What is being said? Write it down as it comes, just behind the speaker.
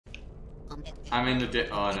I'm in the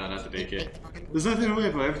oh no, not the daycare. There's nothing to worry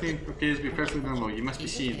about. Everything appears to be perfectly normal. You must be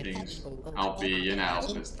seeing things. You're not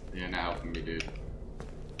helping us. You're not helping me, dude.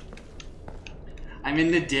 I'm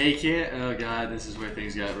in the daycare. Oh god, this is where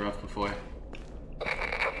things got rough before.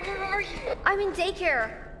 Where are you? I'm in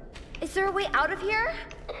daycare. Is there a way out of here?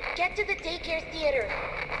 Get to the daycare theater.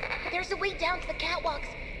 There's a way down to the catwalks.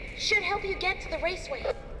 Should help you get to the raceway.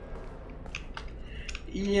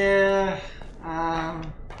 Yeah, I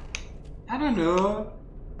don't know.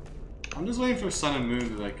 I'm just waiting for Sun and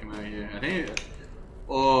Moon to like come out here. I think.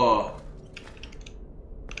 Oh,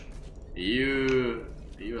 are you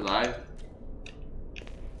alive?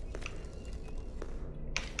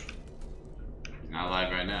 He's not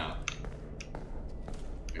alive right now.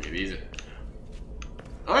 Okay, these are.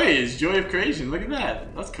 Oh, hey, it's Joy of Creation. Look at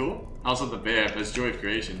that. That's cool. Also the bear, but it's Joy of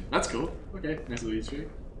Creation. That's cool. Okay, nice little Easter egg.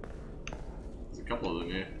 There's a couple of them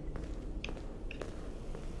here.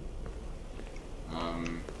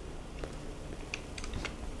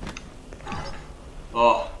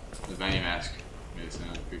 Oh, the bunny mask made it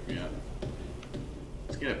sound freak me out.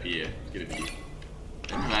 Let's get up here. Let's get up here.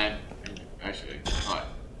 Never mind. Actually, oh,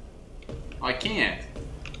 I can't.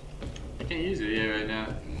 I can't use it here right now.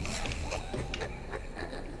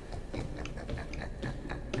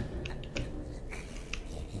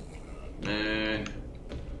 Man,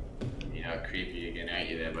 you know, creepy again, aren't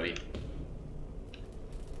you there, buddy?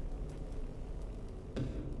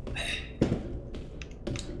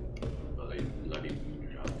 Bloody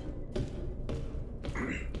drop. I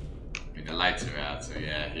mean, the lights are out, so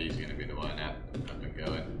yeah, he's gonna be the one up and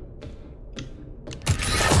going.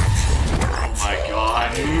 Oh my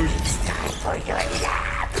god, dude! It's time for your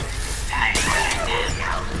lab. Time for your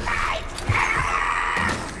light.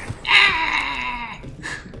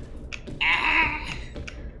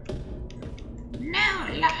 No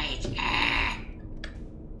light.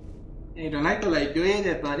 Hey, don't like the light, do you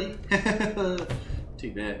there, buddy?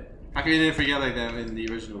 Take that. How come you didn't forget like that in the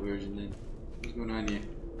original version then? What's going on here?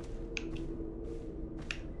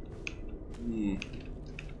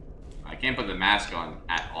 I can't put the mask on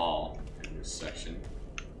at all in this section.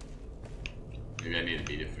 Maybe I need to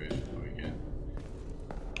beat it first before we can.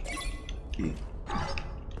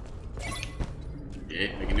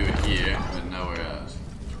 Okay, I can do it here, but nowhere else.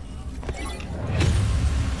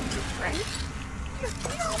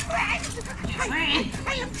 No friend!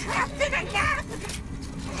 I am trapped in a lab!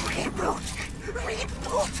 Reboot!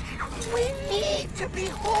 Reboot! We need to be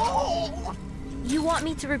whole! You want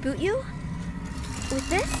me to reboot you? With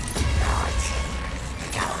this?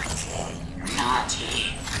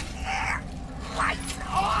 Naughty! Lights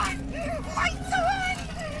on! Lights on!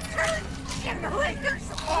 Turn generators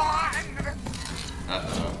on!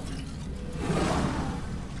 Uh-oh.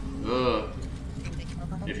 Ugh.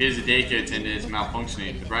 If here's a daycare attendant, it's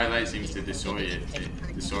malfunctioning. The bright light seems to disorient it.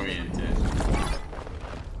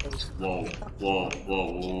 Whoa, whoa, whoa,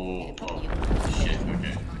 whoa, oh, shit,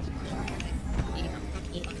 okay.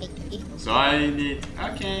 So I need,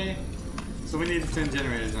 okay. So we need 10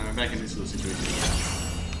 generators and I'm back in this little situation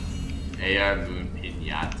again. AR Moon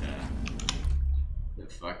Pinata. The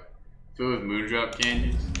fuck? Filled with moondrop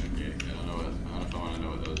candies? Okay, I don't know if I want to know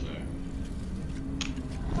what those are.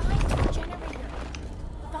 Find the generator.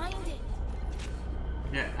 Find it.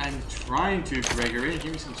 Yeah, I'm trying to, Gregory.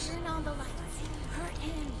 Give me some. Turn on the lights. Hurt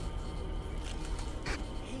him.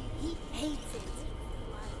 He hates it.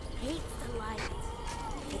 Hates the light.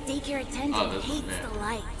 The daycare attendant hates the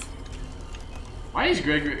light. Why is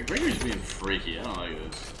Gregory's being freaky? I don't like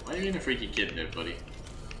this. Why are you being a freaky kid there, buddy?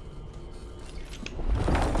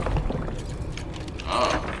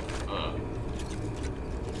 Oh.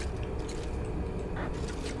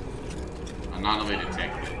 Anomaly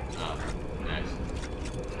detected. Oh, nice.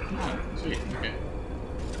 Oh, sweet. Okay.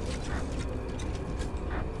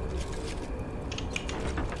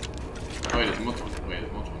 Oh, wait, there's multiple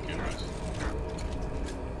cameras.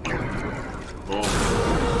 Oh.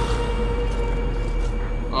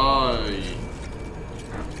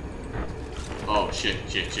 Oh, shit.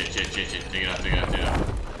 Take it out.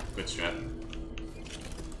 Good strap.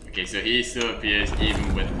 Okay, so he still appears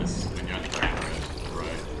even with this when you're on the cameras.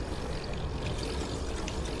 Right.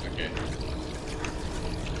 Okay.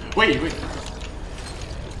 Wait.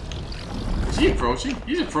 Is he approaching?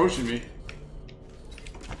 He's approaching me.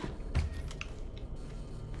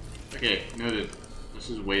 Okay, noted. Let's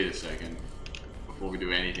just wait a second before we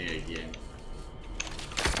do anything again.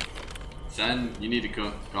 Son, you need to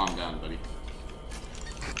calm down, buddy.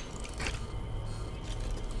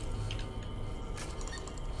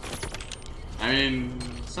 I mean,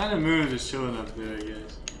 Sun and Moon is just chilling up there, I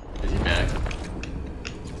guess. Is he back?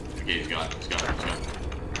 Okay, he's gone.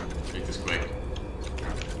 Make this quick.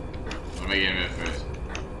 I get him first?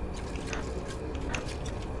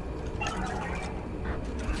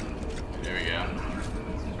 There we go.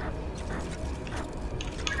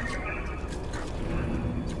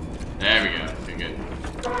 There we go. Okay, good.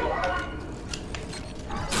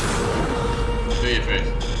 Do your face.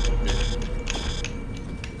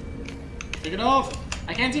 Take it off!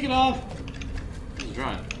 I can't take it off! This is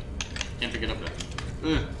drawing. Can't pick it up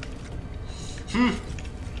there.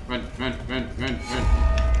 Run, run, run, run, run.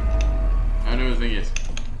 I don't know what the thing is.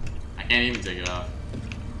 I can't even take it off.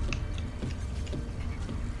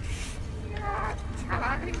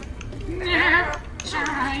 Nap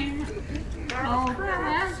time. No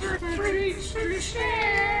treats to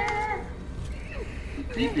share.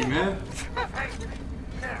 Creepy, man.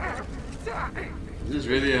 Is this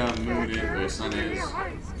really a moon where sun is? Oh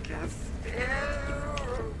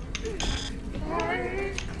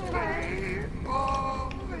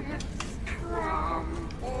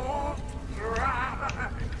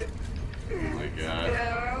my god.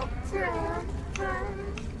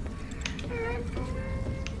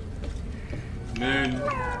 Moon.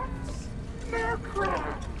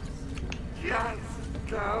 Just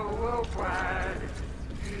go away.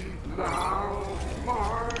 No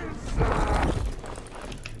more sun.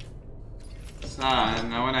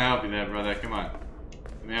 Son, I want to help you there, brother. Come on.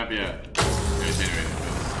 Let me help you out. There's generator.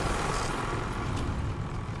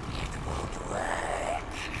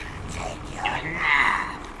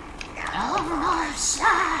 No more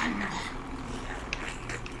sun.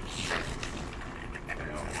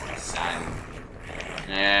 Son.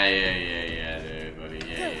 Yeah, dude, buddy.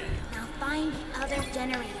 Yeah. Now find the other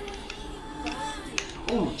generator.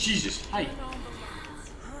 Oh, Jesus. Hi.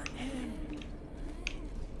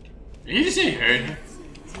 Did you just say hurt?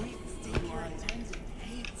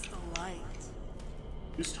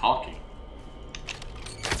 Who's talking?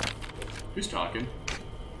 Who's talking?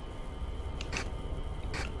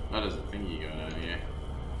 That is a thingy going on here.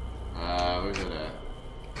 Where's it at?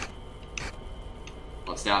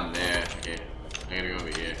 Oh, it's down there. Okay. I gotta go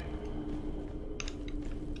over here.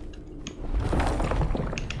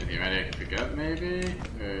 Anything ready I can pick up, maybe?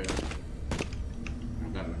 Or...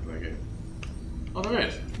 that doesn't look like it. Oh, there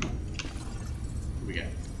is. What we got?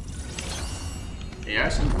 AR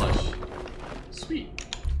and plush. Sweet.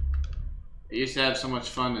 I used to have so much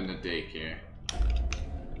fun in the daycare.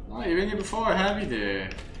 Oh, you've been here before, have you there?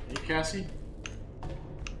 Hey, Cassie?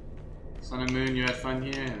 Sun and Moon, you had fun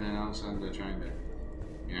here, and then all of a sudden they're trying to,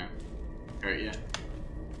 you know, hurt you.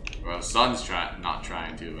 Well, Sun's not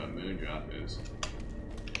trying to, but Moondrop is.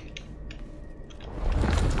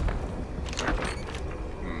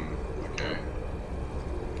 Okay.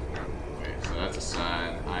 Wait, so that's a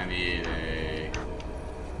sun. I need a...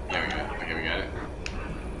 There we go. Okay, we got it.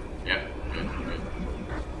 Yep, good.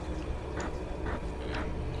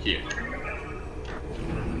 Here.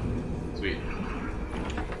 Sweet.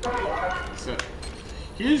 So,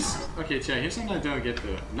 here's... Okay, chat, here's something I don't get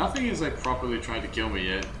though. Nothing is like properly trying to kill me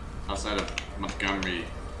yet, outside of Montgomery.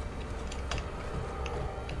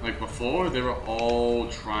 Like before, they were all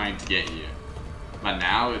trying to get you. But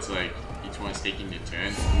now it's like, each one's taking their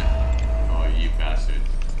turn. Oh, you bastard.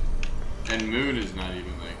 And Moon is not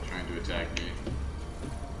even like trying to attack me.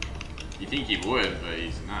 You think he would, but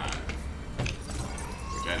he's not.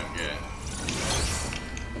 Which I don't get.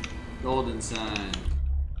 Golden Sun.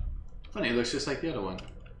 Funny, it looks just like the other one.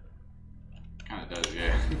 Kinda does,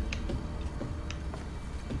 yeah.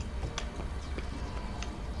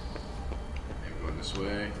 I'm going this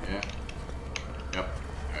way, yeah. Yep,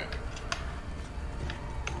 alright.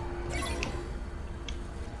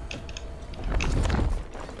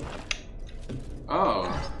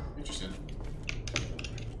 Oh, interesting.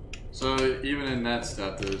 So even in that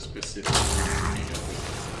stuff, there's specific.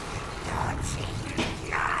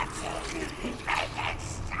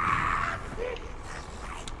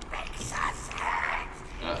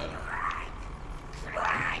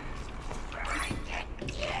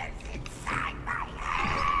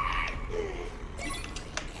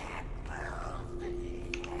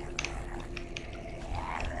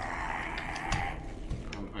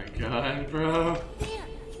 God, bro. There,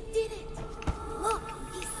 he did it. Look,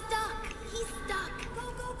 he's stuck. He's stuck. Go,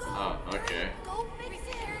 go, go. Oh, okay. Go fix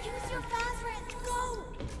it. Use your fast wrench. Go.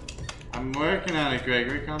 I'm working on it,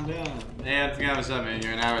 Gregory. Calm down. Hey, I forgot what's up, man.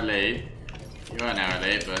 You're an hour late. You're an hour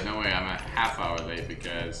late, but don't worry, I'm a half hour late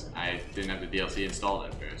because I didn't have the DLC installed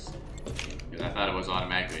at first. Because I thought it was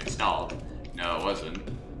automatically installed. No, it wasn't.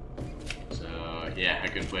 So, yeah, I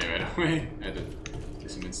couldn't play right away. I had to do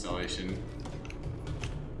some installation.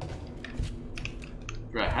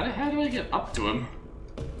 Right, how the hell do I get up to him?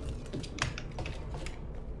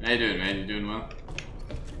 How you doing, man? You doing well?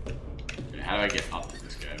 how do I get up to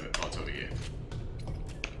this guy? Oh, it's over here.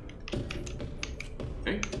 I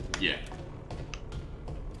think? Yeah.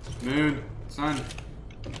 Moon, sun.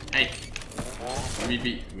 Hey. Let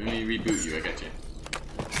me reboot you, I got you.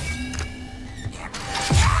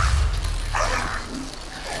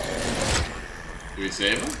 Do we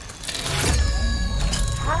save him?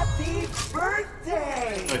 Happy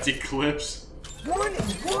birthday! Let's eclipse. Warning,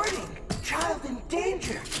 warning! Child in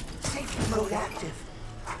danger! Safety mode active.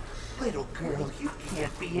 Little girl, you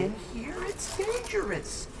can't be in here. It's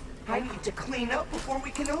dangerous. I need to clean up before we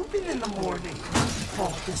can open in the morning.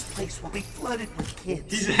 Oh, this place will be flooded with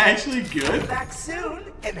kids. He's actually good? Back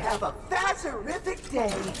soon and have a fazerific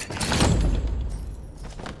day.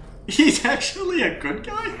 He's actually a good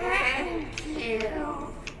guy? Thank you.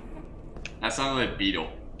 That sounded like Beetle.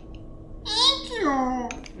 Thank you.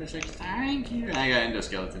 It's like, thank you. I got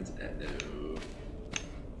endoskeletons. Hello.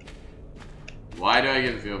 Why do I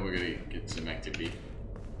get the feeling we're gonna get some activity?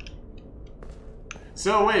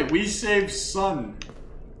 So wait, we saved Sun.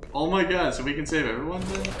 Oh my god, so we can save everyone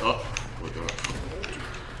then? Oh, what door?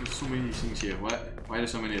 There's so many things here. What? Why are there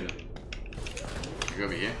so many of them? Can I go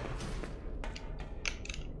over here?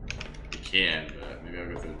 I can, but maybe I'll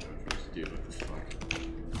go through the door first. Dude, what the fuck?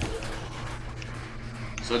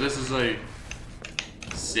 So this is like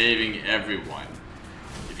saving everyone,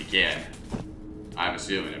 if you can. I'm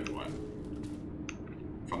assuming everyone.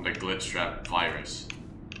 From the glitch trap virus.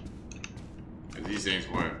 Because these things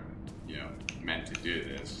weren't, you know, meant to do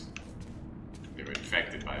this. They were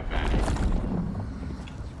infected by a panic.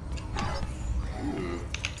 Ooh,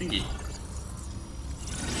 thingy.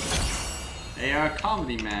 AR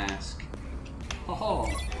comedy mask. Oh,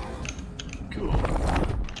 cool. Oh,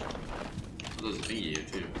 there's a thingy here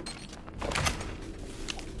too.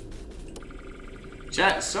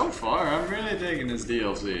 Chat, so far, I'm really digging this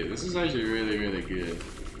DLC. This is actually really, really good.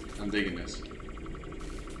 I'm digging this.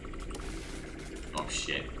 Oh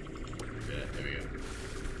shit. Yeah, there we go.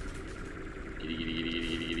 Giddy, giddy, giddy, giddy,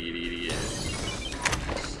 giddy, giddy, giddy, giddy.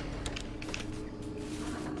 Nice.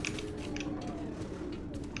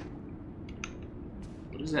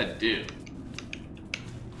 What does that do?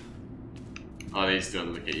 Oh, they still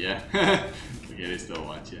look at you. Okay, they still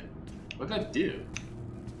watch you. What'd that do?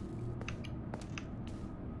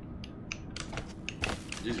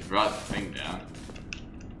 It just brought the thing down.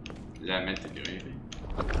 Is that meant to do anything?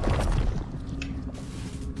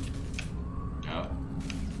 No.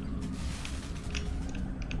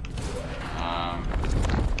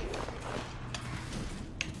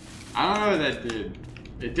 I don't know what that did.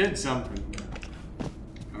 It did something.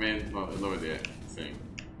 I mean, well, it lowered the thing.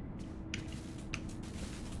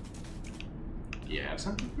 Do you have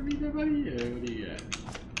something for me there, buddy? What do you got?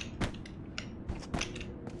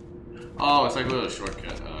 Oh, it's like a little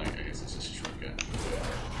shortcut. I guess it's just a shortcut.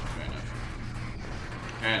 Fair enough.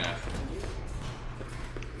 Fair enough.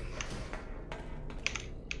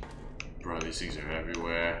 Bro, these things are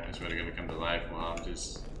everywhere. I swear they're gonna come to life while I'm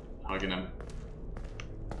just hugging them.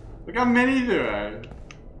 Look how many there are!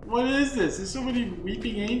 What is this? There's so many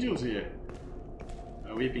weeping angels here.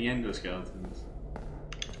 Weeping endoskeletons.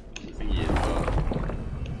 The thing is,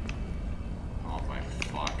 oh my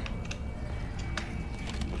fuck.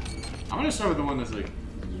 I'm gonna start with the one that's like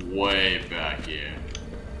way back here.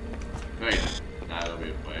 Wait, that'll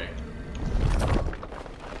be a play.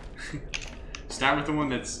 Start with the one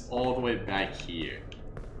that's all the way back here.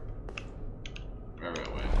 Right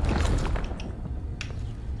away.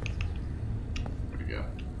 Where'd it go?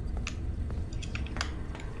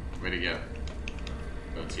 Where'd it go?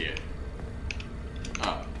 Oh, it's here.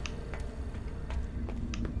 Oh.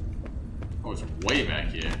 Oh, it's way back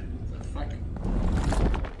here. What the fuck?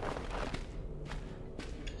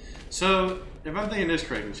 So, if I'm thinking this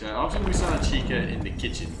correctly, chat, obviously we saw Chica in the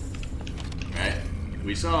kitchen, right?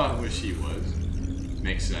 We saw where she was.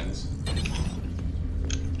 Makes sense.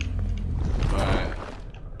 But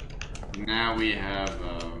now we have,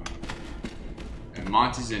 and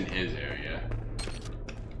Monty's in his area.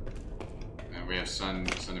 And we have Sun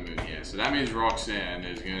and Moon here. So that means Roxanne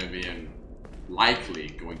is going to be in, likely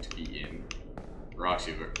going to be in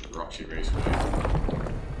Roxy Raceway.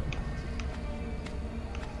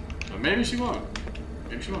 But maybe she won't.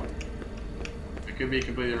 Maybe she won't. I could be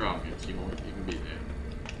completely wrong. She won't even be there.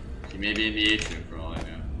 She may be in the atrium for all I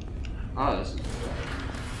know. Oh, this is...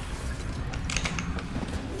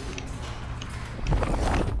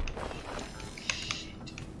 Shit.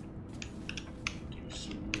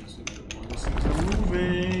 They're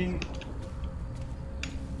moving.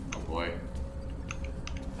 Oh boy.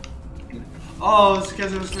 Oh, it's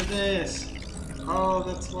because it was for this. Oh,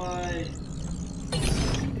 that's why.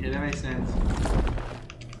 Okay, that makes sense.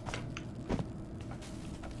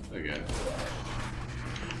 Okay.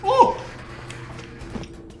 Oh!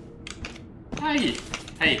 Hey!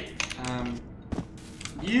 Hey,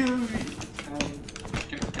 you,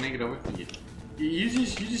 can I get over? Yeah. You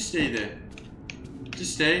just stay there.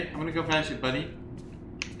 Just stay. I'm gonna go past your buddy,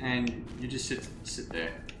 and you just sit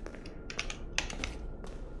there.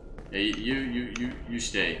 Yeah, you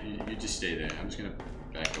stay. You just stay there. I'm just gonna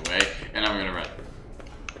back away, and I'm gonna run.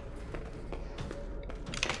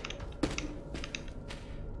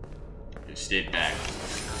 Just stay back.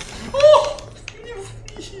 Oh!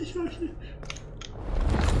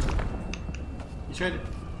 You tried to...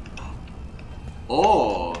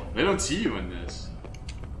 Oh, they don't see you in this.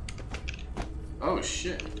 Oh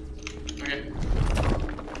shit. Okay.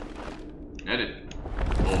 Edit.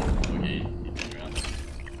 Oh, okay. You turned around.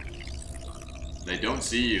 They don't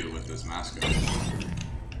see you with this mask on.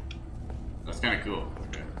 That's kind of cool.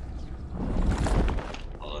 Okay.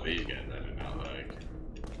 All of these guys I do not like.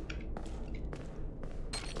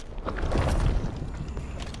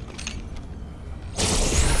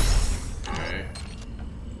 Okay.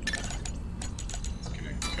 Let's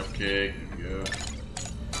connect the cupcake. There we go.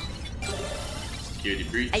 Security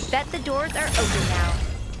breach. I bet the doors are open now.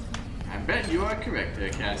 I bet you are correct there,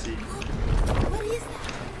 Cassie. What is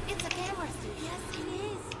that? It's a camera. Yes, it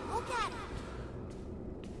is. Look at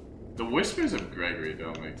it. The whispers of Gregory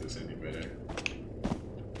don't make this any better.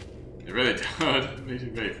 They really don't. It makes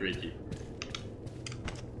it very freaky.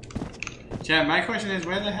 Chad, my question is,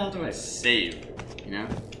 where the hell do I save? You know?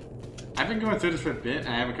 I've been going through this for a bit, and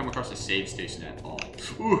I haven't come across a save station at all.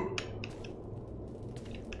 Ooh!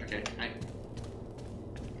 Okay, hi.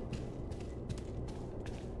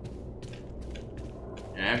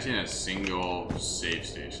 Yeah, I haven't seen a single save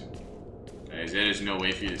station. Is there just no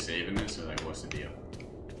way for you to save in this, or like, what's the deal?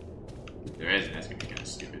 If there isn't, that's gonna be kind of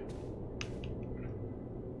stupid.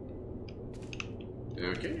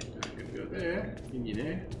 Okay, I'm gonna go there. Can you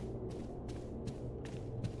there?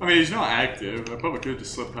 I mean, he's not active. I probably could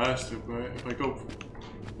just slip past him, but if I go,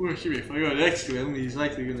 well, if I go next to him, he's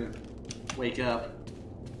likely gonna wake up.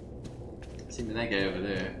 See that guy over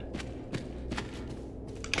there.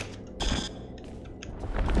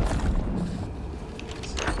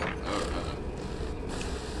 Oh,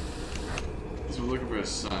 so we're looking for a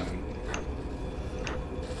sun.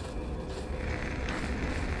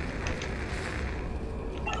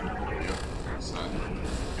 There we go. Sun.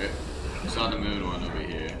 Okay. We saw the moon one over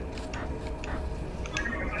here.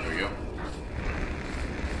 There we go.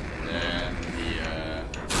 Then the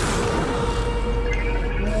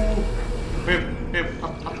wait,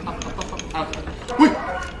 up.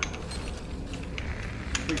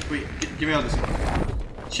 Wait, give me all this.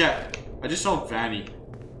 Chat, I just saw Vanny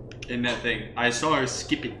in that thing. I saw her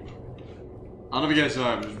skipping. I don't know if you guys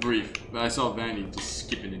saw it, it was brief, but I saw Vanny just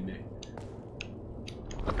skipping in there.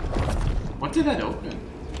 What did that open?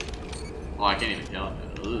 Oh, I can't even tell.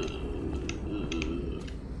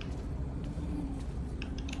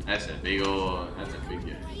 That's a big ol', that's a big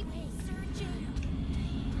guy.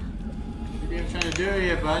 What are you trying to do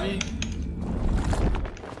here, buddy?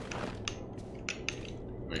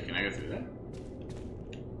 Wait, can I go through that?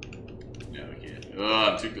 No, I can't. Oh,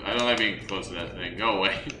 I'm too. I don't like being close to that thing. Go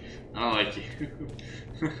away. I don't like you.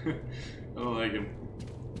 I don't like him.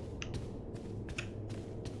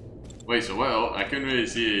 Wait, so what? I couldn't really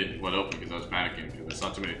see what opened because I was panicking because I saw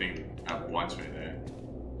too many things at once right there.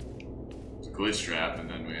 It's a glitch trap, and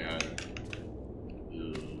then we had.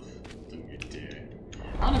 Ugh, don't get there.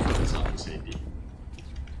 I don't know if it's on for safety.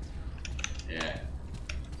 Yeah.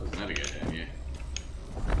 Wasn't that a good idea?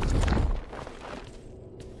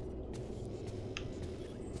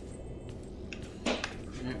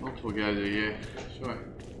 Yeah, multiple guys are here. Sure.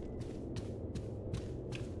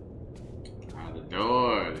 The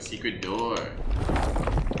door, the secret door.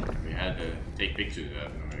 We had to take pictures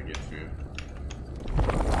of in order to get through.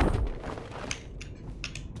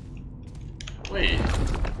 Wait.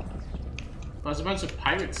 Well, there's a bunch of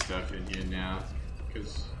pirate stuff in here now.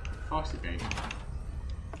 Because Foxy paint.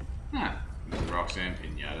 Huh. There's a Roxanne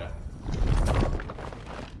pinata.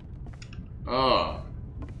 Oh.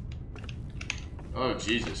 Oh,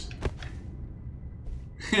 Jesus.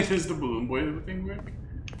 Does the balloon boy thing work?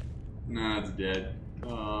 No, it's dead.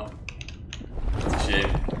 Oh, that's a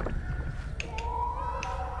shame.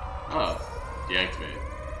 Oh, deactivated.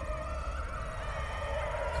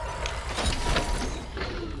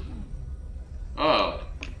 Oh,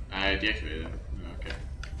 I deactivated it. Okay.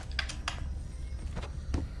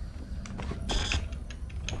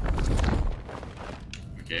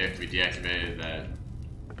 Okay, we deactivated that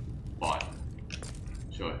bot.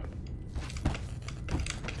 Sure.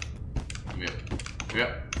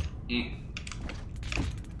 Yep.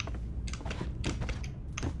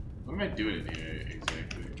 am I doing in here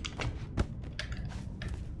exactly?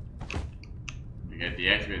 We gotta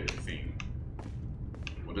deactivate the thing.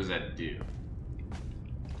 What does that do?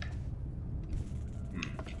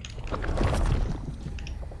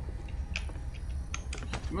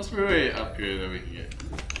 There must be a way up here that we can get.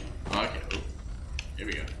 Oh, okay. Oh, here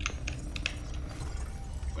we go.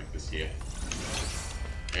 Like this here.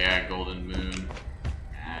 Yeah, golden moon.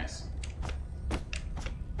 Nice.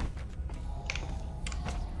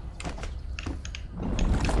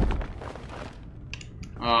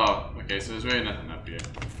 Oh, okay, so there's really nothing up here.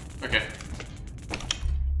 Okay.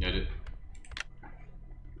 Noted.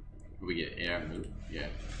 We get air move. Yeah.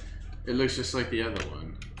 It looks just like the other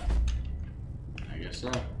one. I guess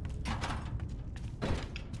so.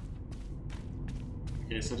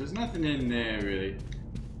 Okay, so there's nothing in there really.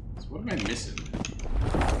 So what am I missing?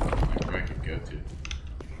 Like where I could go to?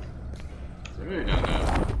 I really don't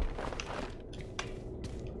know.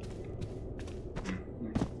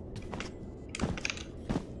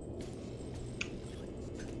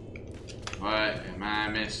 What am I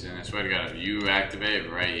missing? I swear to God, if you activate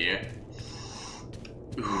right here.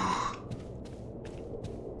 Ooh.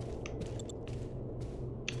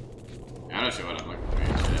 I'm not sure what I'm looking for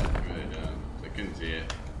here, shit. I really don't. I couldn't see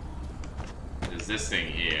it. There's this thing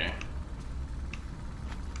here.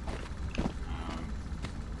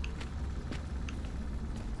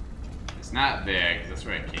 It's not there, because that's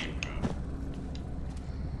where I came from.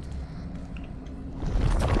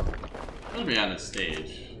 It'll be on the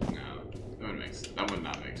stage. No, that would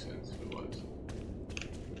not make sense if it was.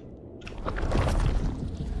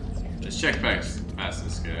 Let's check past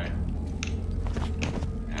this guy.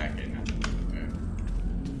 Okay, nothing there.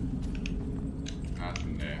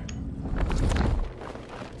 Nothing there.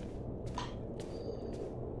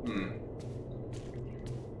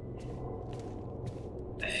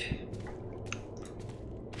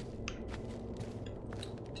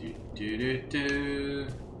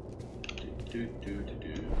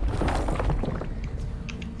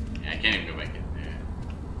 Yeah, I can't even go back in there.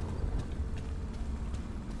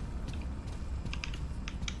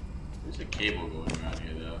 There's a cable going around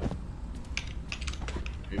here though.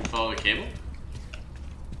 Maybe follow the cable?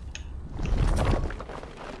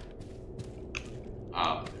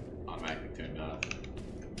 Oh, automatically turned off.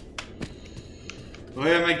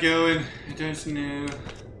 Where am I going? I don't know.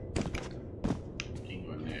 Can't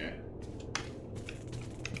go in there.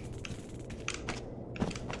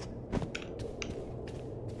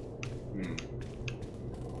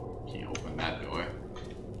 Can't open that door.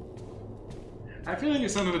 I feel like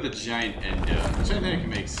it's something with a giant endo, which I think I can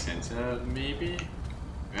make sense of, maybe?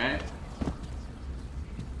 Right?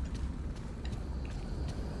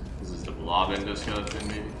 This is the blob endoskeleton,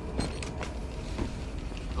 maybe?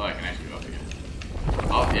 Oh, I can actually go up again.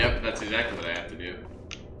 Oh, yep, that's exactly what I have to do.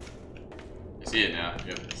 I see it now.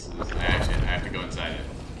 Yep, I have to go inside it.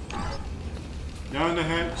 Down the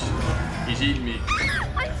hatch. He's eating me.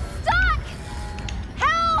 I'm stuck!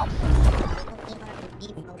 Help!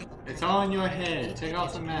 It's all in your head. Take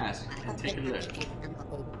off the mask and take a look.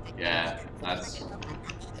 Yeah, that's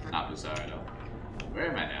not bizarre at all. Where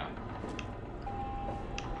am I now?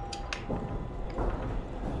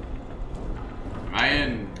 Am I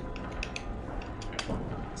in?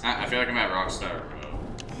 It's not, I feel like I'm at Rockstar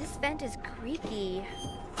Road. This vent is creaky.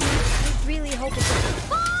 I really hope it's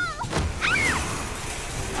a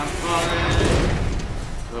I'm falling.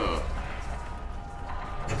 Ugh.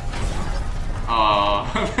 Oh,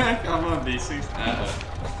 I'm on D6.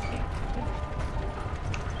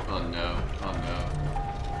 Oh no. Oh no.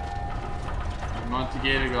 Monty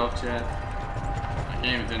Gator golf chat. I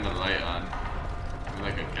can't even turn the light on. I'm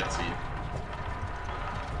like a cutscene.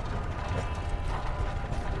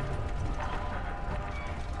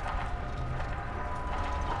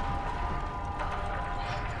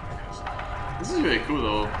 This is really cool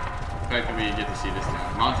though. The fact that we get to see this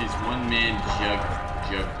now. Monty's one-man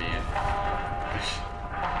jug band.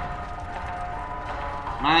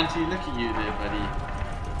 Monty, look at you there, buddy.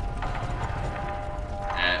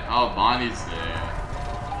 Oh, Bonnie's there.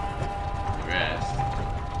 The rest.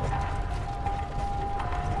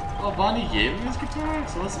 Oh, Bonnie gave him his guitar?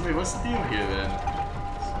 So what's the deal here then?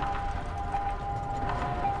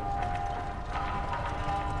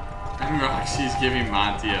 And Roxy's giving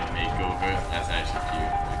Monty a makeover. That's actually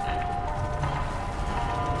cute. Okay.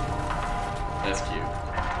 That's cute.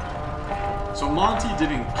 So Monty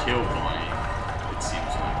didn't kill Bonnie, it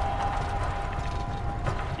seems like.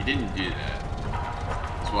 He didn't do that.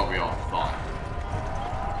 That's what we all thought.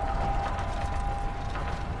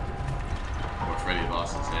 Or Freddy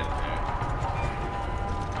lost his head there.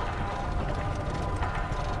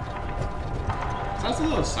 So that's a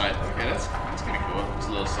little side. Okay, that's kind of cool. It's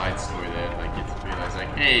a little side story there. Like you realize,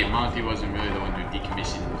 like, hey, Monty wasn't really the one who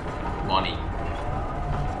decommissioned Bonnie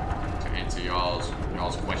to answer y'all's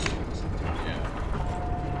questions. Yeah,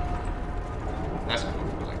 that's cool.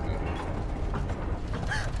 I like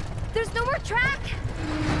that. There's no more track!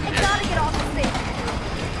 I gotta get off this thing!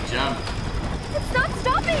 Jump! It's not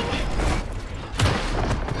stopping!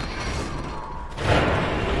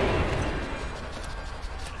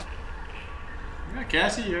 Yeah,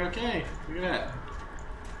 Cassie, you're okay. Look at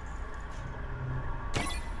that.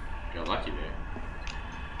 Got lucky there.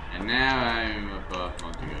 And now I'm above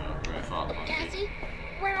Monty, where I thought Monty. Cassie,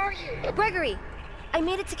 where are you? Gregory, I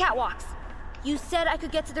made it to Catwalks. You said I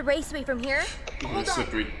could get to the raceway from here? Hold That's on.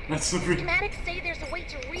 slippery. That's slippery. Schematics say there's a way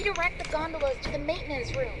to redirect the gondolas to the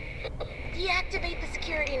maintenance room. Deactivate the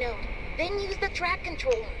security node, then use the track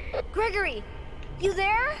controller. Gregory, you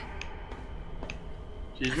there?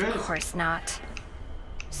 She's ready. Of course not.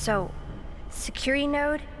 So, security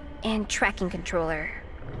node and tracking controller.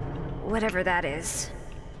 Whatever that is.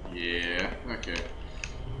 Yeah, okay.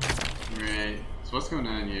 Right. So what's going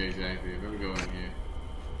on here exactly? Where are we going here?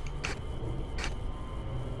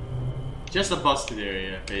 Just a busted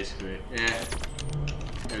area, basically. Yeah.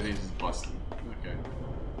 Everything's just busted. Okay.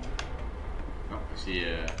 Oh, I see,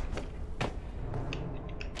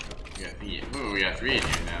 we got three in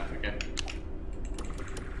here now. Okay.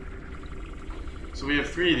 So we have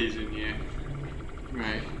 3 of these in here.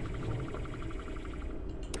 Right.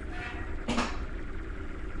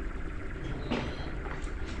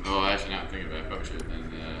 Oh, actually, now I'm thinking about it. I probably should have done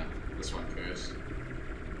this one first.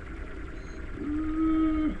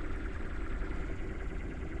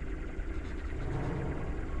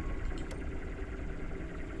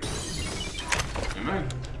 Never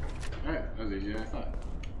mind. Alright, that was easier than I thought.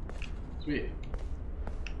 Sweet.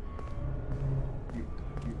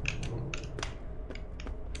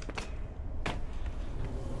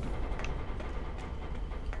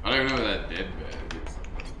 I don't know that dead bed is.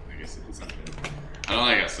 I guess it's something. I don't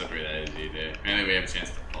like how slippery that is either. Apparently we have a chance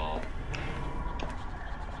to fall.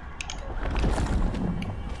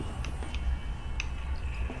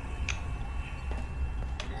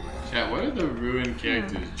 Chat, what are the ruined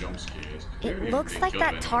characters' jump scares? It looks like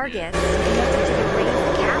that target connected to the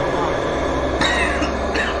raised catwalk.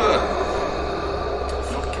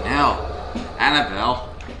 Fucking hell. Annabelle.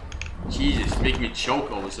 Jesus, make me choke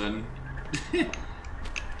all of a sudden.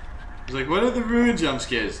 It's like, what are the ruined jump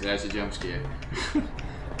scares? That's a jump scare. Look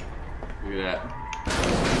at that.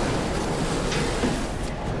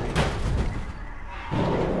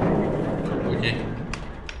 Okay.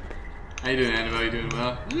 How you doing, Annabelle? You doing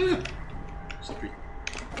well? Slippery.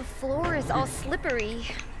 The floor is all slippery.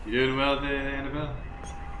 You doing well there, Annabelle?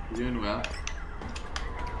 You doing well?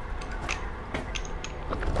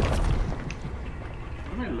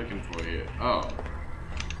 What am I looking for here? Oh.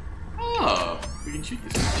 Oh, we can shoot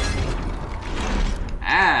this.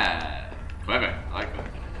 Ah, clever. I like that.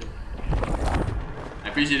 I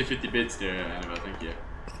appreciate the 50 bits there, Annabelle. Thank you.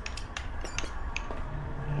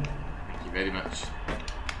 Thank you very much.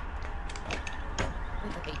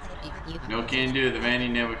 No can do. The Vandy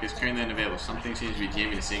network is currently unavailable. Something seems to be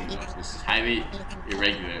jamming the signal. This is highly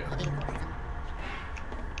irregular.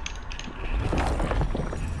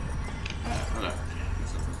 Hold up.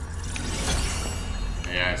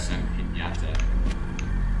 Yeah, I sent Pinata.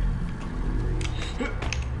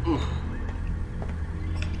 Oof.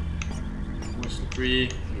 What's the free?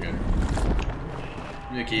 Okay.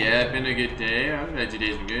 Okay, yeah, it's been a good day. I'm glad your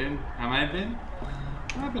day's been good. How have I been?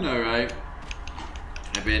 I've been alright.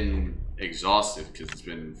 I've been exhausted because it's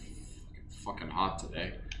been fucking hot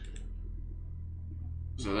today.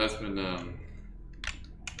 So that's been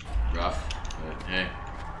rough, but hey.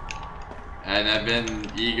 And I've been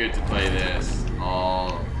eager to play this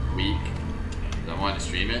all week. I wanted to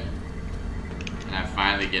stream it, and I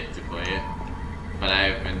finally get to play it. But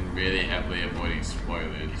I've been really heavily avoiding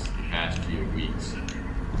spoilers the past few weeks.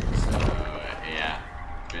 So yeah,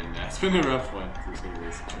 it's been a rough one to say the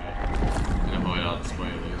least to try and avoid all the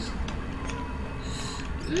spoilers.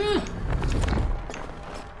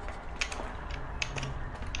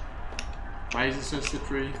 Why is it so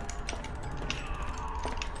slippery?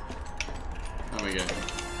 Oh my god.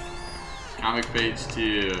 Comic page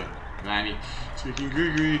 2. Manny. Freaking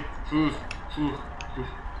Gregory.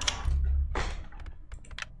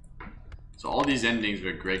 So all these endings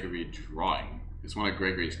were Gregory drawing. It's one of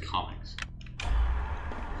Gregory's comics.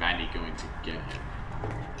 Vanny going to get him.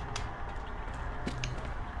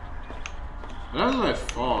 How did I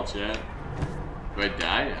fall, chat? Do I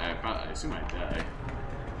die? I assume I die.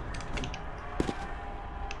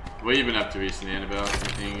 What have you been up to recently, Annabelle?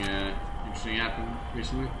 Anything interesting? interesting happened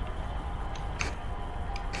recently?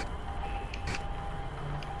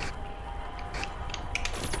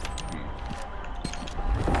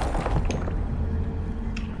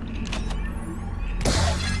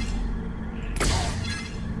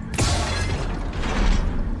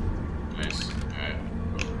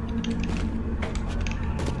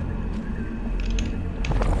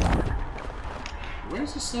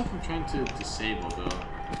 Where's the stuff I'm trying to disable, though?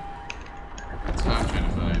 That's what I'm trying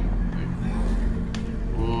to find. Like,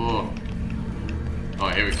 whoa. Oh,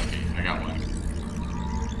 here we go. Okay, I got one.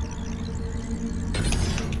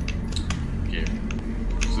 Okay.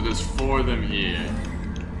 So there's 4 of them here.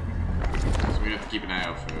 So we have to keep an eye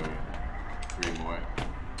out for 3 more.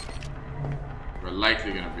 We're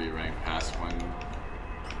likely gonna be running past one.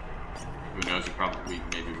 Who knows?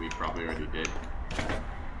 Maybe we probably already did.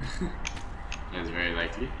 That's very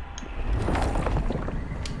likely.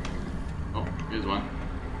 Oh, here's one.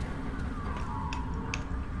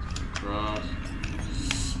 Cross.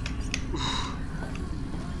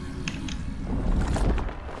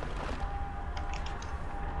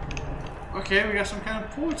 Okay, we got some kind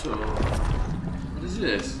of portal. What is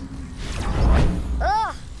this?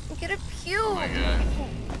 Ugh! I'm gonna puke! Oh my god.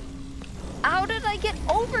 How did I get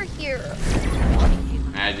over here?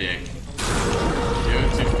 Magic. You're on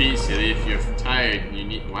 2 feet, silly. If you're tired,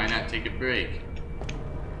 why not take a break?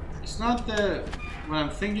 It's not that what I'm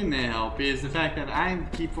thinking they help is the fact that I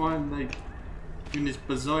keep on like doing this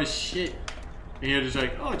bizarre shit. And you're just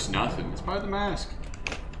like, oh, it's nothing. It's part of the mask.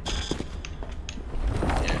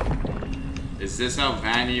 Yeah. Is this how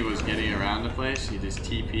Vanny was getting around the place? He just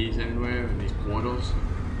TPs everywhere in these portals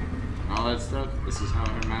and all that stuff. This is how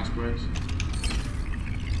her mask works.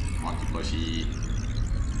 Monkey plushie.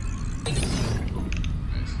 Oh,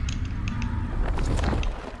 nice.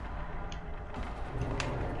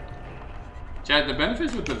 Chad, the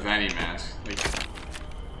benefits with the Vanny mask, like,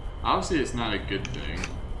 obviously it's not a good thing,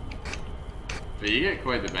 but you get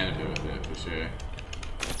quite the benefit with it for sure.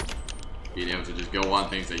 Being able to just go on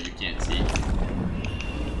things that you can't see.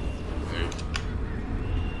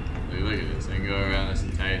 Like, look at this, I can go around this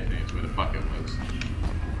entire thing. It's where the bucket was.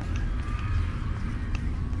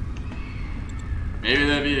 Maybe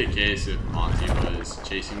that'd be the case if Monty was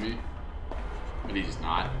chasing me, but he's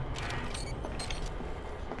not.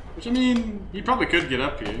 Which, I mean, he probably could get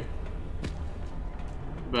up here,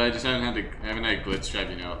 but I just haven't had glitch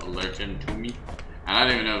trap, you know, alert him to me. And I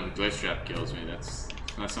don't even know if glitch trap kills me. That's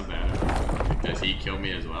something I don't know. Like, does he kill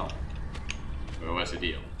me as well, or what's the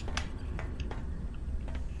deal?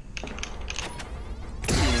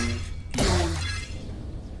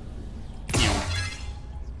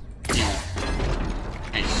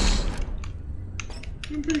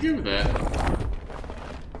 I'm pretty good with that.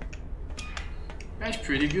 That's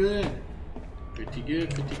pretty good. Pretty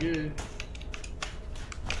good, pretty good.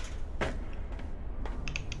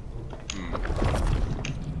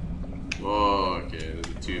 Whoa, okay, there's a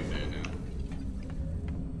tube there now.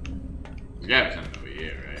 There's gotta be something over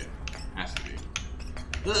here, right? Has to be.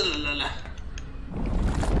 La, la, la, la.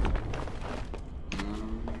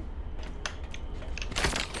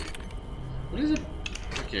 What is it?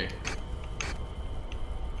 Okay.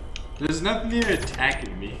 There's nothing here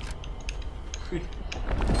attacking me.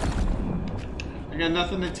 I got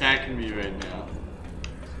nothing attacking me right now.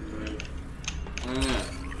 I don't know.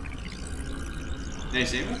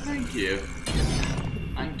 Nice aim, thank you.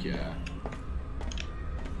 Thank you.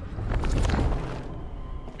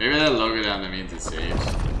 Maybe that logo down there means it saves. I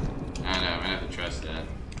don't know, I'm gonna have to trust that.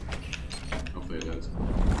 Hopefully it does.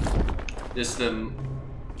 Just the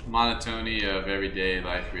monotony of everyday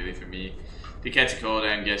life, really, for me. To catch a cold,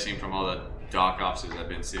 I'm guessing from all the dock offices I've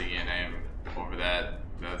been sitting in, I am over that,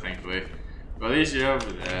 thankfully. But at least you're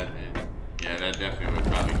over that, and yeah, that definitely would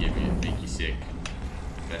probably make you sick,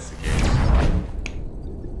 if that's the case.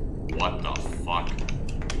 What the fuck?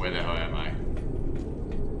 Where the hell am I?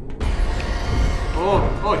 Oh,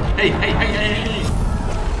 oh, hey, hey, hey, hey, hey!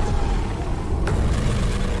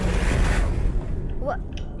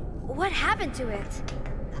 What happened to it?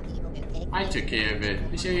 I took care of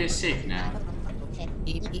it. This area's safe now.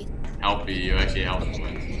 Help you actually helped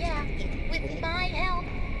me. Yeah, with my help,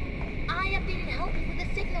 I updated Helpy with a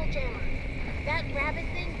signal jammer. That rabbit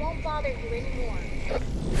thing won't bother you anymore.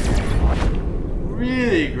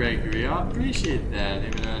 Really, Gregory? I appreciate that,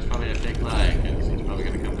 even though it's probably a fake lie, because he's probably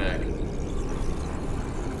gonna come back.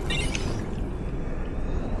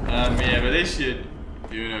 Yeah, but they should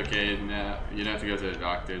doing okay now. You don't have to go to the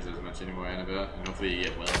doctors as much anymore, Annabelle, and hopefully you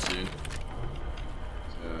get well soon.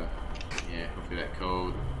 So, yeah, hopefully that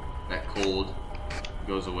cold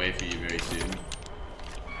goes away for you very soon.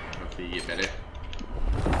 Hopefully you get better.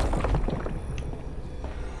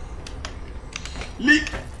 Leap!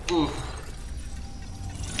 Oof.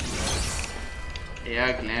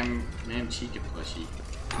 Yeah, glam chica plushie.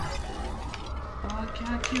 Oh,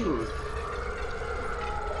 how cute.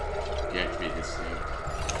 Deactivate this thing.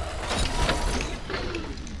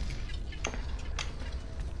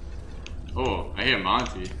 Oh, I hear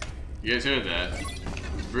Monty. You guys heard that? It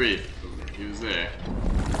was brief. He was there.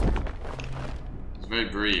 It was very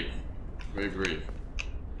brief. Very brief.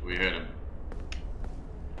 We heard him.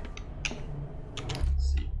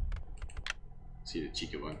 Let's see the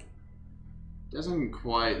Chica one. Doesn't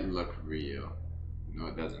quite look real. No,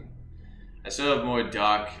 it doesn't. I still have more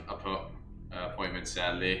doc appointments,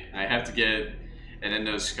 sadly. I have to get an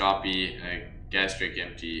endoscopy, a gastric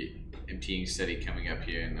emptying study coming up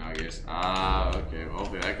here in August. Ah, okay. Well,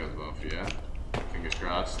 hopefully that goes well for you. Fingers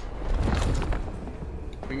crossed.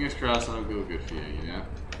 Fingers crossed that'll go good for you, you know?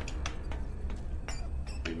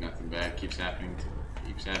 If nothing bad keeps happening.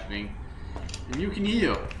 And you can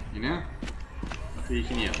heal, you know? Hopefully you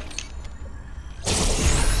can heal.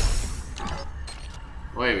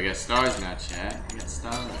 Wait, we got stars now, chat. We got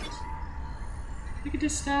stars. Look at the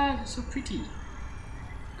stars, they're so pretty.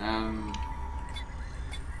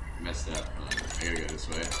 Messed up. Hold on. I gotta go this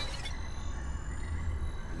way.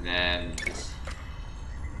 And then this.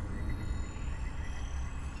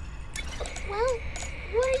 Well,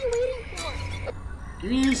 what are you waiting for?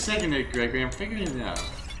 Give me a second there, Gregory. I'm figuring it out.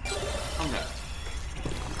 Calm down.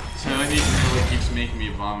 So I need to know what keeps making me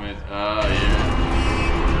vomit. Oh,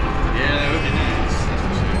 yeah. Yeah, that would be nice. That's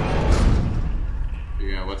for sure.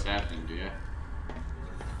 Figure out what's happening, do ya?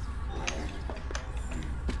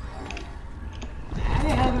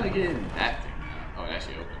 How do I get in that thing now? Oh, it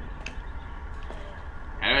actually opened.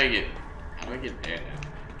 How do I get there now?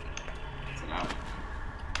 That's an out.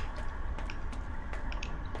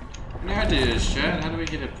 I know how to do this shit. How do we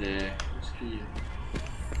get up there? What's here?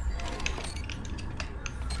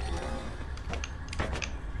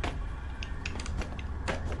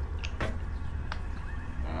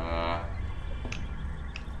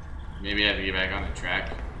 Maybe I have to get back on the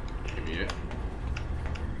track. Could be it.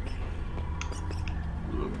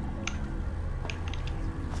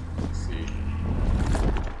 Let's see.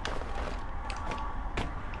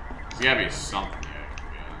 There's gotta be something here.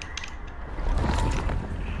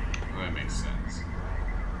 Well, that makes sense.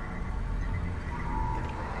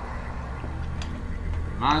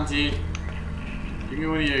 Monty, give me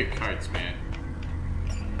one of your carts, man.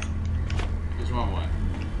 Just want one.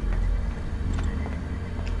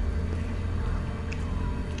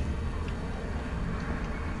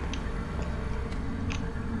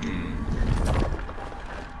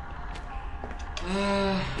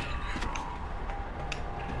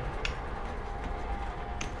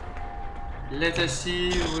 Let us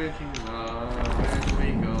see where we go. Where do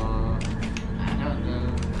we go? I don't know.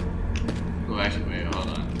 Oh, actually, wait, hold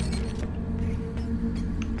on.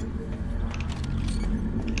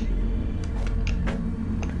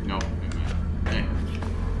 Nope, never mind. Hey.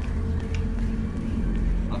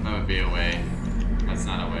 I'll never be a way. That's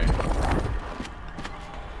not a way.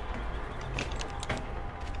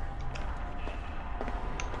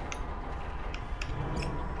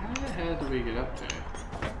 How the hell do we get up there?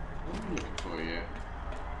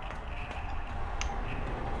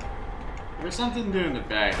 There's something doing in the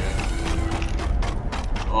back.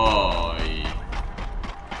 Oh, yeah.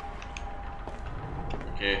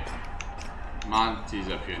 Okay. Monty's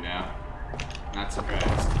up here now. Not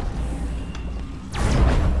surprised.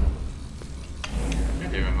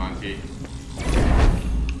 God damn it, Monty.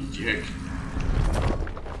 You jerk.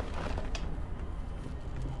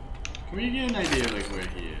 Can we get an idea like where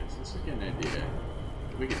he is? Let's get an idea.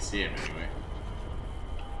 We can see him anyway.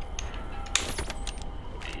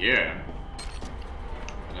 I hear him.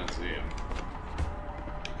 I don't see him.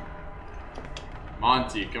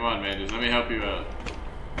 Monty, come on, man. Just let me help you out.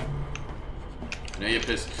 I know you're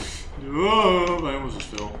pissed. Oh, my almost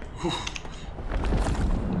just fell.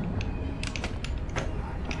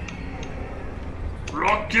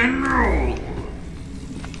 Rock and roll.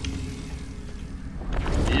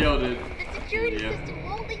 He yelled it. The security system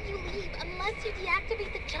won't let you leave unless you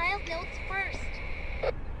deactivate the child notes first.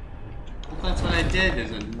 Well, that's what I did,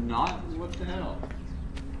 is it not? What the hell?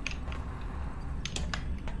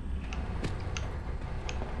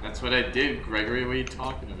 That's what I did, Gregory. What are you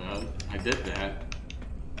talking about? I did that.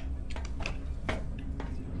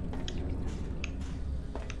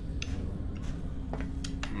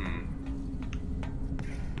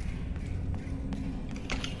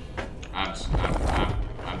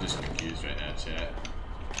 I'm just confused right now, chat.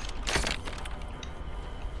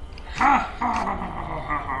 Ha ha ha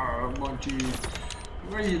ha ha! Monty,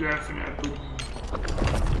 what are you laughing at, buddy?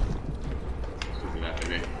 that,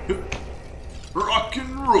 baby. Rock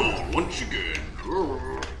and roll once again.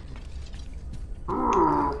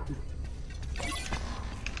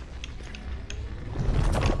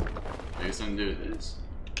 Maybe something to do with this.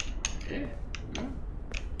 Okay. No?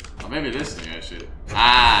 Oh, maybe this thing I should.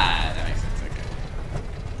 Ah, that makes sense. Okay.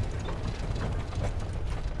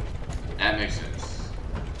 That makes sense.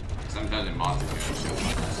 Sometimes in monsters you gotta show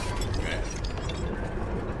monsters. Right.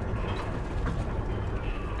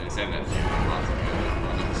 I said that few monsters gotta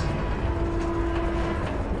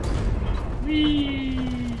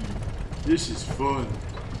Whee! This is fun.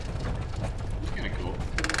 It's kinda cool.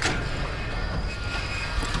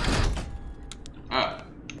 Ah.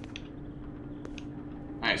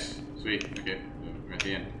 Nice. Sweet. Okay. We're at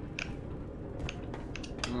the end.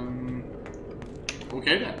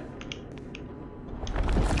 Okay then.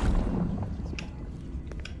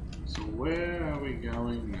 So where are we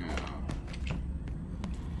going now?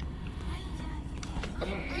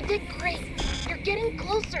 You did great. You're getting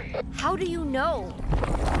closer. How do you know?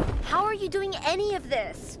 How are you doing any of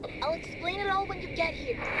this? I'll explain it all when you get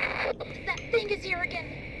here. That thing is here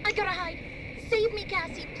again. I gotta hide. Save me,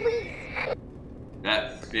 Cassie, please.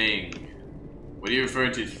 That thing. What are you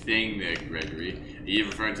referring to thing there, Gregory? Are you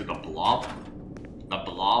referring to the blob? The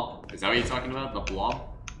blob? Is that what you're talking about? The blob?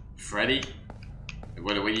 Freddy?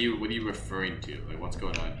 What are you referring to? Like, what's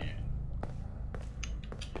going on here?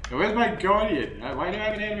 Now, where's my guardian? Why do I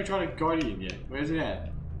have an animatronic guardian yet? Where's it at?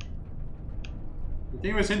 The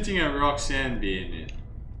thing was hinting at Roxanne being it.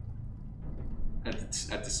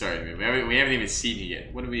 At the start, I mean, we haven't even seen it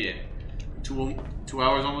yet. What are we in? 2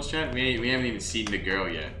 hours almost, chat? We haven't even seen the girl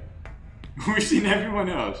yet. We've seen everyone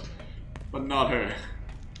else, but not her.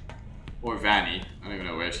 Or Vanny. I don't even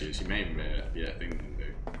know where she is. She may even be that thing in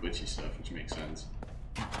the glitchy stuff, which makes sense.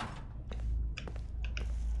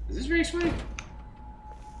 Is this Raceway?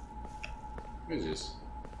 What is this?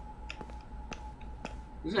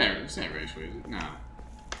 This ain't Raceway, is it? No.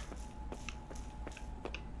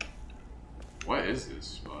 What is this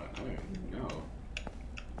spot? I don't even know.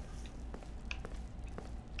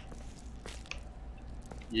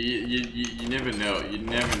 You never know. You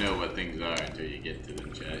never know what things are until you get to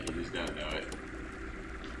them, chat. You just don't know it.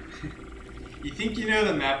 You think you know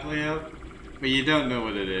the map layout, but you don't know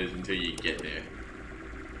what it is until you get there.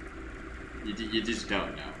 You just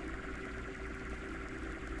don't know.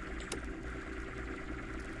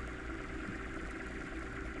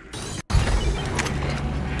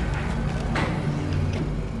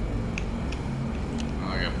 Oh,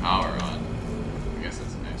 I got power on. I guess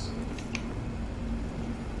that's nice.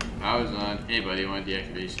 Power's on. Hey buddy, you want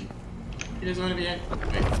deactivation? He doesn't want to be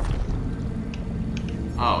activated. Wait.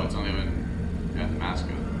 Oh, it's only when you got the mask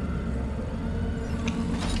on.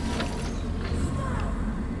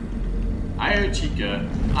 I heard Chica.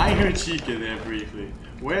 I heard Chica there briefly.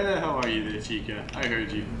 Where the hell are you there, Chica? I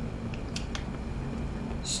heard you.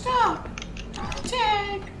 Stop!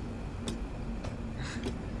 Tag!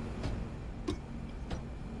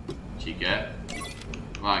 Chica?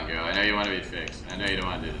 Come on, girl. I know you want to be fixed. I know you don't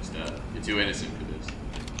want to do this stuff. You're too innocent for this.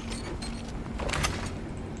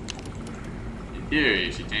 In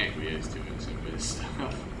theory, she technically is too innocent for this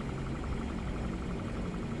stuff.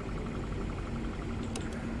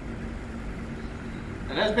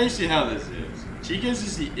 And that's basically how this is. Chica's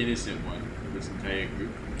is the innocent one of this entire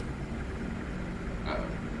group. Uh-oh.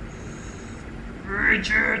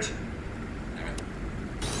 Richard!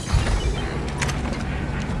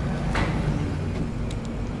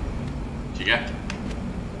 Chica?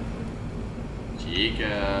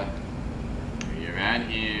 Chica? Are you around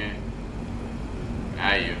here?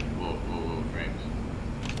 Are you? Whoa, frames.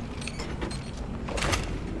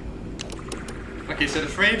 Okay, so the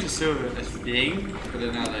frames are still a thing, but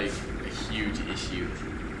they're not like a huge issue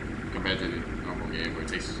compared to the normal game where it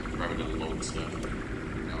takes forever to load stuff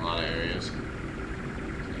in a lot of areas. So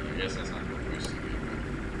I guess that's not the worst thing.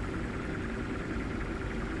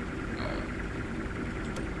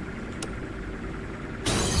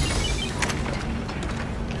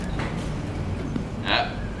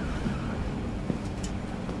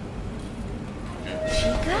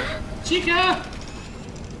 Chica!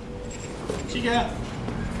 Chica!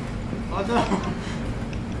 Oh no!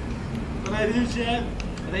 What did I do, Chad? I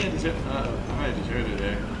think I just hurt. I might have just hurt her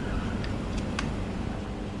there.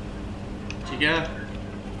 Chica?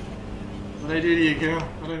 What did I do to you, girl?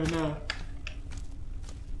 I don't even know.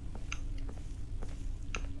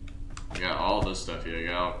 I got all this stuff here. I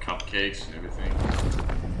got all cupcakes and everything.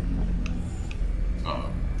 Uh-oh.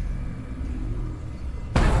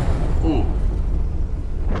 Ooh.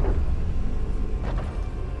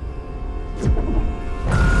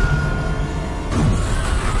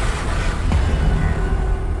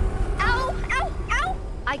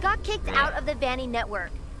 kicked out of the Vanny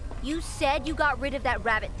network. You said you got rid of that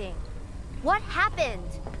rabbit thing. What happened?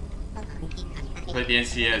 But the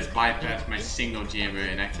NCS bypassed my signal jammer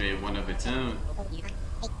and activated one of its own.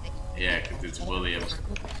 Yeah, because it's William.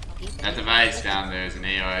 That device down there is an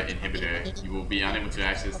AR inhibitor. You will be unable to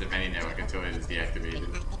access the Vanny network until it is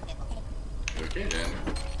deactivated. Okay then,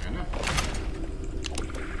 fair enough.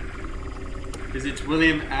 Because it's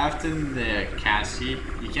William Afton there, Cassie.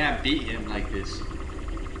 You can't beat him like this.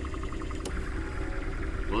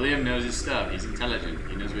 William knows his stuff. He's intelligent.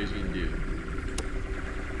 He knows what he's going to do.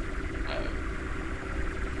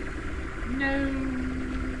 No.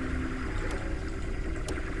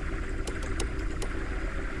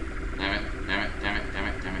 Damn it, damn it, damn it, damn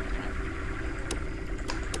it, damn it, damn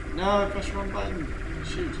it. No, I pressed the wrong button.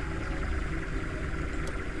 Shoot.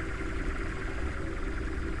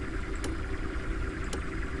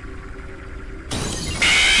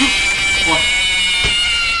 What?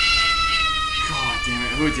 God damn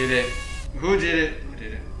it, who did it? Who did it? Who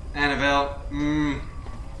did it? Annabelle.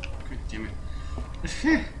 God damn it.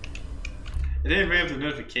 It didn't bring up the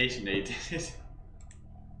notification that you did it.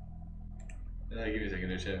 Give me a second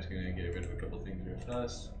to check. I'm just gonna get rid of a couple things real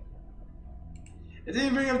fast. It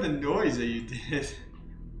didn't bring up the noise that you did.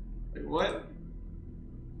 Like what?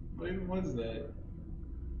 What even was that?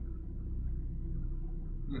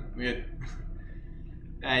 Weird.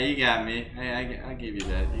 Ah, you got me. I'll give you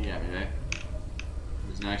that. You got me there. I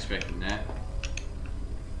was not expecting that.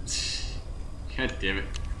 God damn it.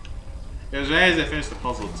 It was right as I finished the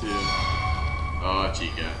puzzle too. Oh,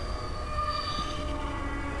 Chica.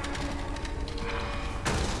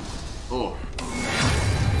 Oh.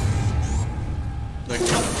 The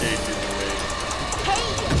cupcake is away.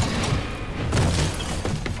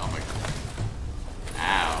 Oh my god.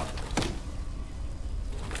 Ow.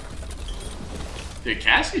 Dude,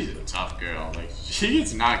 Cassie's a tough girl. Like, she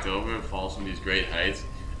gets knocked over and falls from these great heights,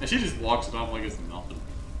 and she just walks it off like it's nothing.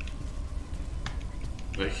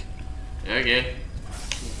 Like, okay.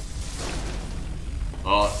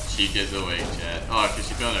 Oh, Chica's awake, chat. Oh, because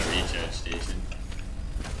she's on a recharge station.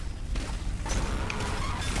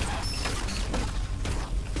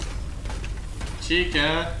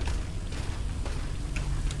 Chica!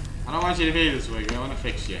 I don't want you to be this way, I want to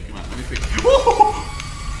fix you. Come on, let me fix you.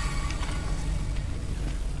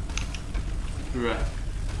 Bruh.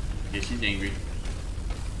 Okay, she's angry.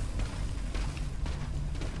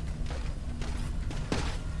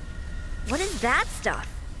 What is that stuff?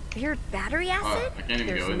 Your battery acid? Oh, I can't even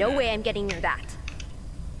There's go in no there. way I'm getting near that.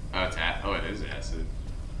 Oh, it's oh, it is acid.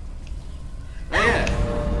 Oh yeah.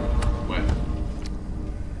 What?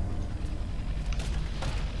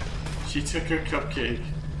 She took her cupcake.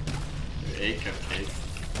 Her a cupcake.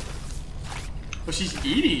 Oh, she's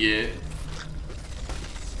eating it.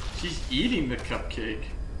 She's eating the cupcake.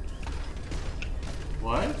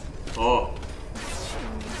 What? Oh.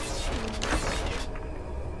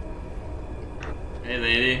 Hey,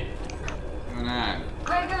 lady. What's going on?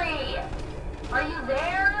 Gregory, are you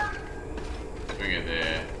there? Let's bring it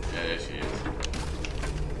there. Yeah, there she is.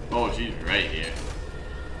 Oh, she's right here.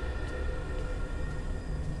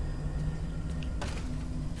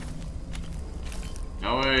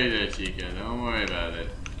 Don't worry there, Chica. Don't worry about it.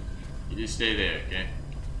 You just stay there, okay?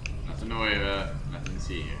 Nothing to worry about. Nothing to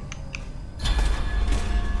see here.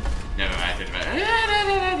 Never mind. Never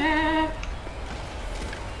mind.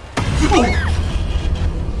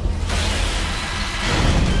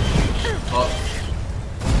 Oh.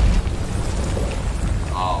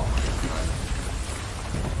 Oh my god.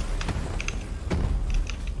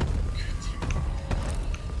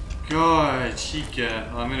 God, Chica.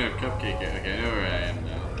 Oh, I'm in a cupcake. Okay, I know where I am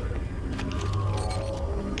now.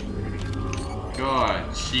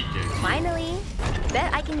 God, Chica. Finally.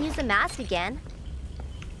 Bet I can use the mask again.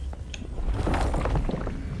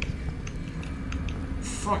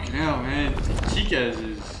 Fucking hell, man. Chica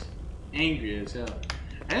is angry as hell.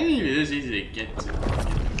 I didn't even this easy to get to the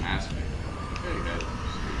mask. I feel like that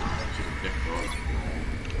should have difficult.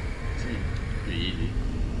 It seemed pretty easy.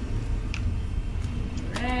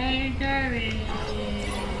 Gregory.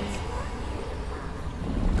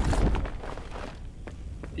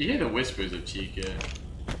 You hear the whispers of Chica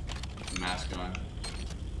with the mask on.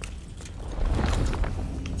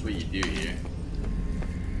 That's what you do here.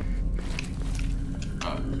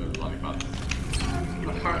 Oh, so there's a lollipop.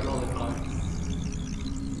 A heart lollipop.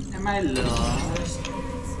 Am I lost?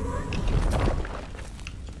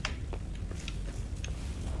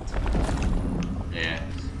 Yeah.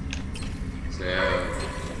 So...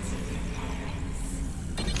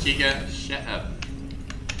 Chica, shut up.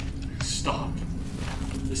 Stop.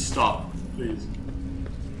 Just stop, please.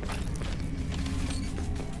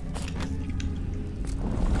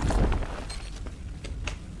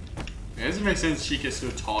 It doesn't make sense Chica's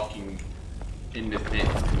still talking in the thing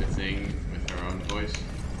with her own voice.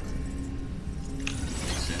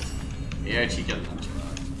 Makes sense. AI Chica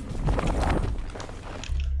lunchbox.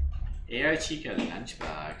 AI Chica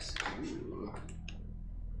lunchbox. Ooh.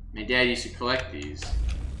 My dad used to collect these.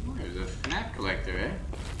 Oh, there's a FNAF collector, eh?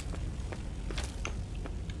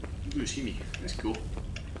 Ooh, shimmy. That's cool.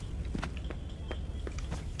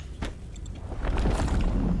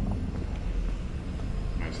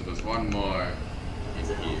 Alright, so there's one more in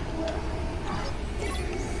here.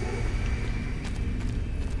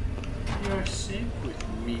 You're safe with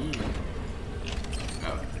me.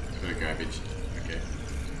 Oh, it's for the garbage. Okay.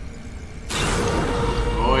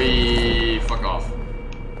 Oi! Fuck off.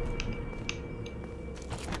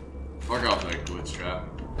 Fuck off, that glitch trap.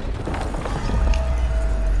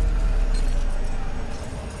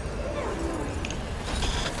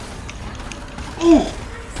 Ooh!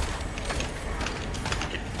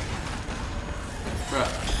 Okay. Bruh.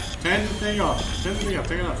 Turn the thing off. Turn the thing off.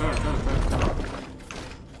 Turn it off. Turn it off.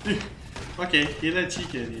 Okay, he let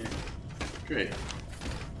Chica in here. Great.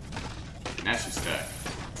 Now she's stuck.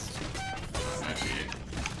 That's actually it.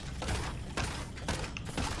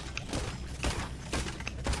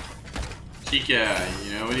 Chica, you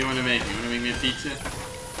know, what do you want to make? You want to make me a pizza?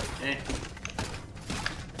 Hey?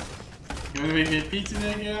 You want to make me a pizza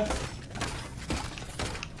there, girl?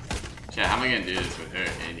 Chat, how am I going to do this with her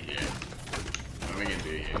in here? What am I going to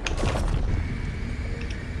do here?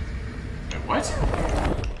 Wait, what?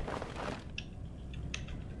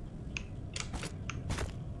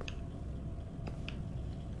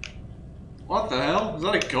 What the hell? Is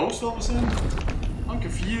that a ghost all of a sudden? I'm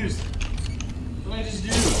confused. What did I just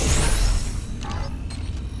do?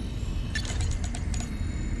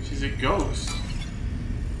 She's a ghost.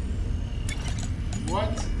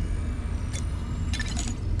 What?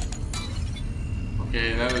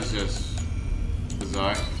 Okay, that was just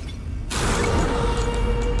bizarre.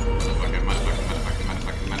 Motherfucker, motherfucker, motherfucker,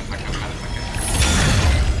 motherfucker, motherfucker,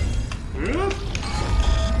 motherfucker.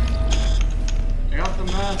 Take off the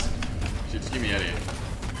mask. Shit, just get me out of here.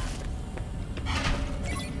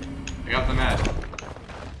 Take off the mask.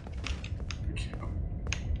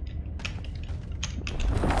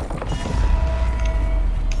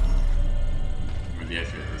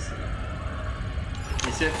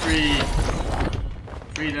 He said free!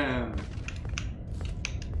 Freedom!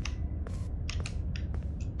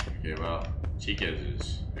 Okay, well, Chica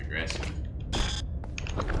is aggressive.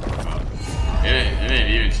 Well, it ain't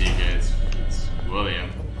even Chica, it's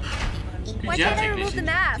William. Good Why job, can't I remove the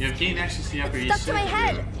mask? You have gained access to the Upper Stuck East to my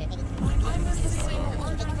head!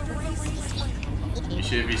 You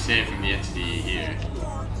should be safe from the entity here.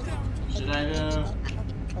 Should I though?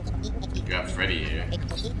 You got Freddy here.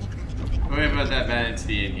 Don't worry about that bad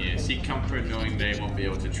entity in here. Seek comfort knowing they won't be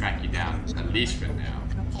able to track you down, at least for now.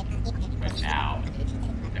 For now.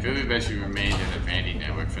 I feel it best you remain in the Vandy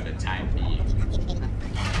network for the time being.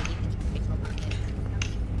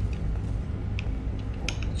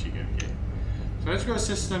 Okay. So let's go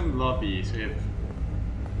system lobby. So we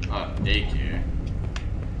have daycare.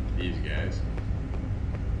 These guys.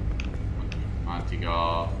 Monty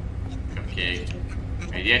Golf. Cupcake.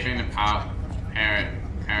 Deactivating the parent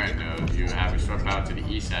node, you have restored power to the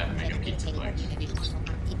east side to make a pizzaplex.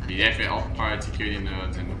 You deactivate all party security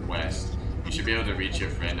nodes in the west. You should be able to reach your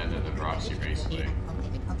friend under the Roxy Raceway.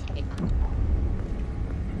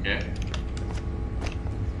 Okay.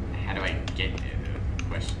 How do I get there, though?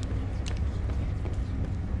 Question.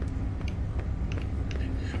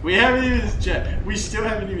 We haven't even we still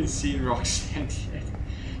haven't even seen Roxanne yet.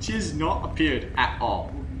 She has not appeared at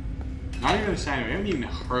all. Not even a sign. We haven't even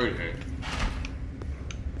heard her.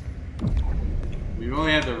 We've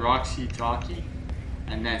only had the Roxy talkie,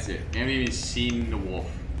 and that's it. We haven't even seen the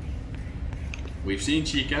wolf. We've seen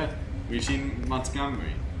Chica, we've seen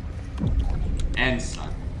Montgomery, and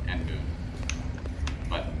Sun, and Moon,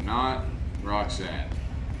 but not Roxanne.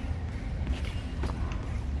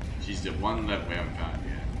 She's the one that we haven't found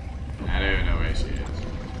yet. I don't even know where she is.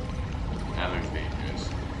 That looks dangerous.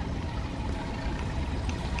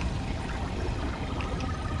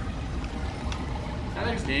 That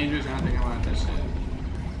looks dangerous. I don't think I want to touch that.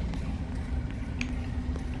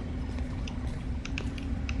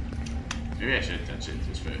 Maybe I should touch it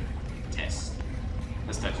just for test.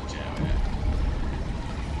 Let's touch it, chat. With it.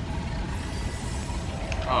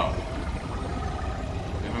 Oh.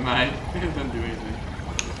 Never mind. It doesn't do anything.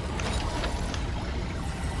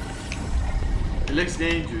 It looks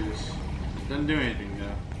dangerous. It doesn't do anything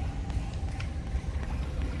though.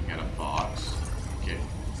 Got a box. Okay.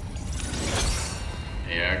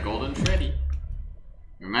 Golden Freddy.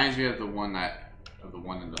 Reminds me of the one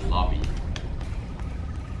one in the lobby.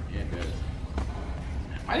 Yeah, it does.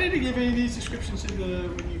 Why did they give any of these descriptions in the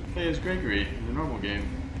when you play as Gregory in the normal game?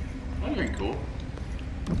 That'd have been cool.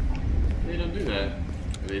 They don't do that.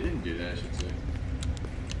 Or they didn't do that, I should say.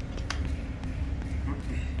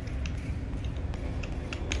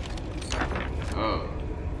 Oh.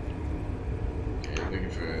 Okay, looking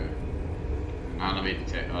for non-evade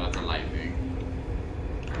detect. Oh, that's a light thing.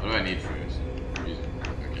 What do I need first? Music.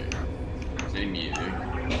 Okay. Is any music?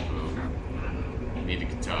 Boom. I need a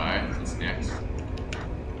guitar. What's next?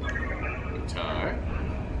 Guitar.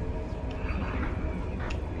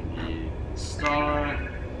 We need a star.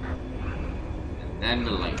 And then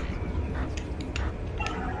the lightning.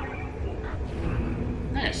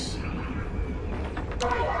 Nice.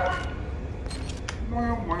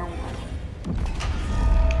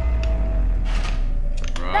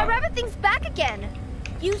 That rabbit thing's back again.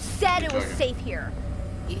 You said it was safe here.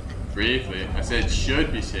 Briefly, I said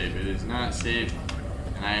should be safe. It is not safe,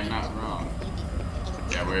 and I am not wrong.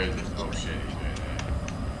 Yeah, where is it? Oh shit, he's right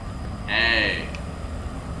there. Hey,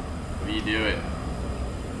 what are you doing?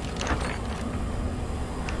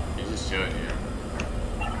 He's just chilling here.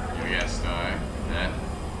 Here we got a star. That.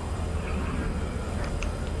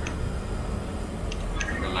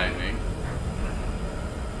 The lightning.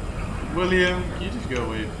 William, can you just go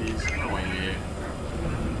away, please? I don't want you here.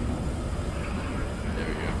 There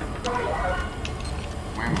we go.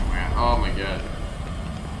 Oh my god.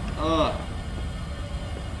 Ugh.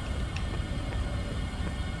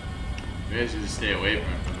 Maybe I should just stay away from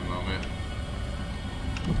him for the moment.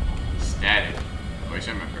 Static. Oh, he's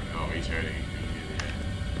hurting. Oh, he's hurting.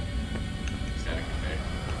 Static effect.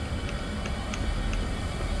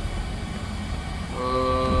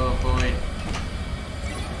 Oh boy.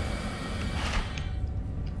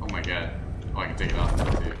 Oh my god. Oh, I can take it off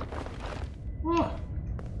now too. Oh,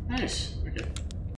 nice. Okay.